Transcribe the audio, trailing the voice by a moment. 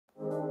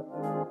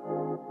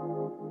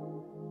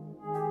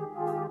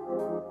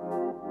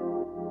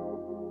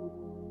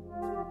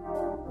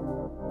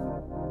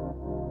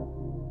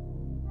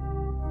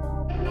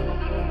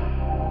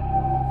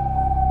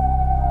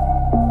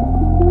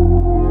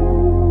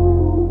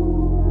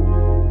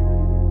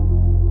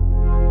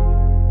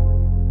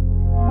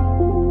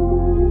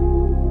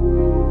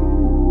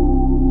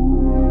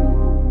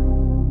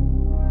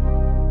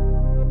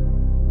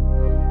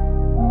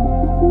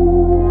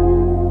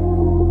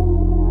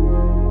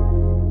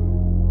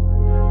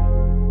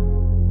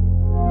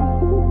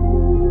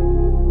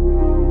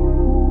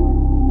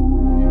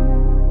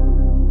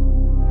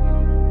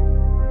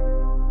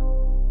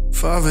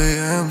5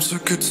 AM,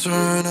 took a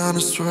turn on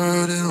this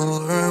world,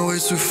 didn't learn, way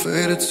too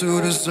faded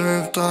to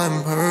deserve.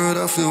 I'm hurt,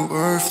 I feel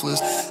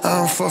worthless,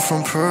 I'm far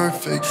from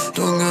perfect.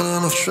 Don't got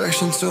enough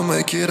traction to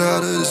make it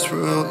out of this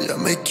world. Yeah,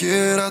 make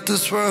it out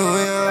this world,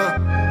 yeah.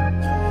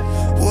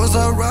 Was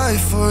I right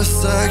for a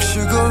sec?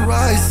 Sugar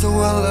rise, so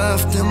I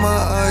left in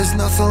my eyes,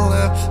 nothing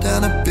left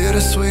than a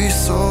bittersweet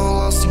soul,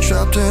 lost and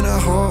trapped in a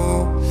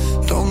hole.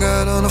 Don't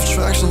got enough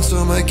traction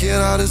to make it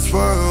out of this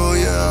world,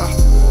 yeah.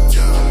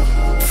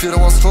 Feel the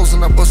walls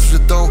closing, I bust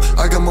through the door.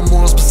 I got my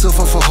morals, but still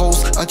fall for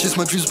hoes. I chase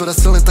my dreams, but I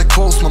still ain't that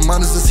close. My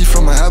mind is deceived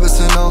from my habits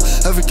and all.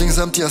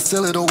 Everything's empty, I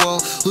still hit a wall.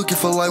 Looking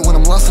for light when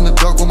I'm lost in the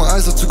dark, when my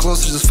eyes are too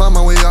close to just find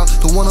my way out.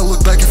 Don't wanna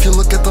look back if you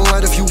look at the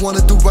light. If you wanna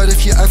do right,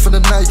 if you eye for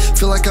the night.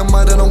 Feel like I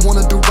might, I don't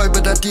wanna do right,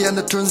 but at the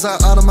end it turns out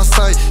of my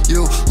sight.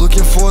 You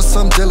looking for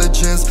some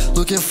diligence,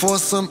 looking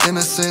for some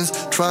innocence.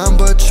 Trying,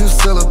 but you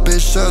still a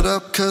bitch. Shut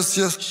up, cause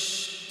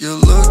you're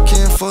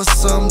looking for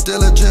some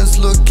diligence,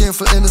 looking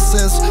for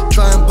innocence.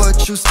 Trying,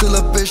 but you still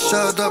a bitch.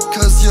 Shut up,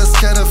 cause you're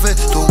scared of it.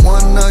 Don't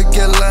wanna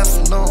get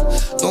left, no.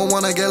 Don't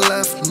wanna get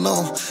left,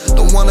 no.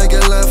 Don't wanna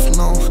get left,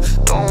 no.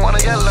 Don't wanna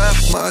get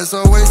left. My eyes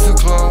are way too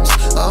close.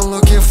 I'm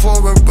looking for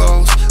a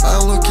rose,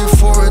 I'm looking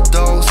for a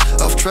dose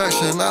of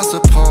traction, I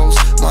suppose.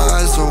 My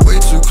eyes are way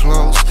too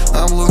close.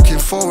 I'm looking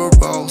for a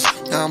rose,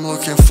 I'm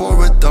looking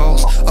for a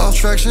dose of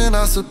traction,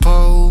 I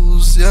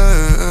suppose,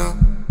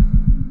 yeah.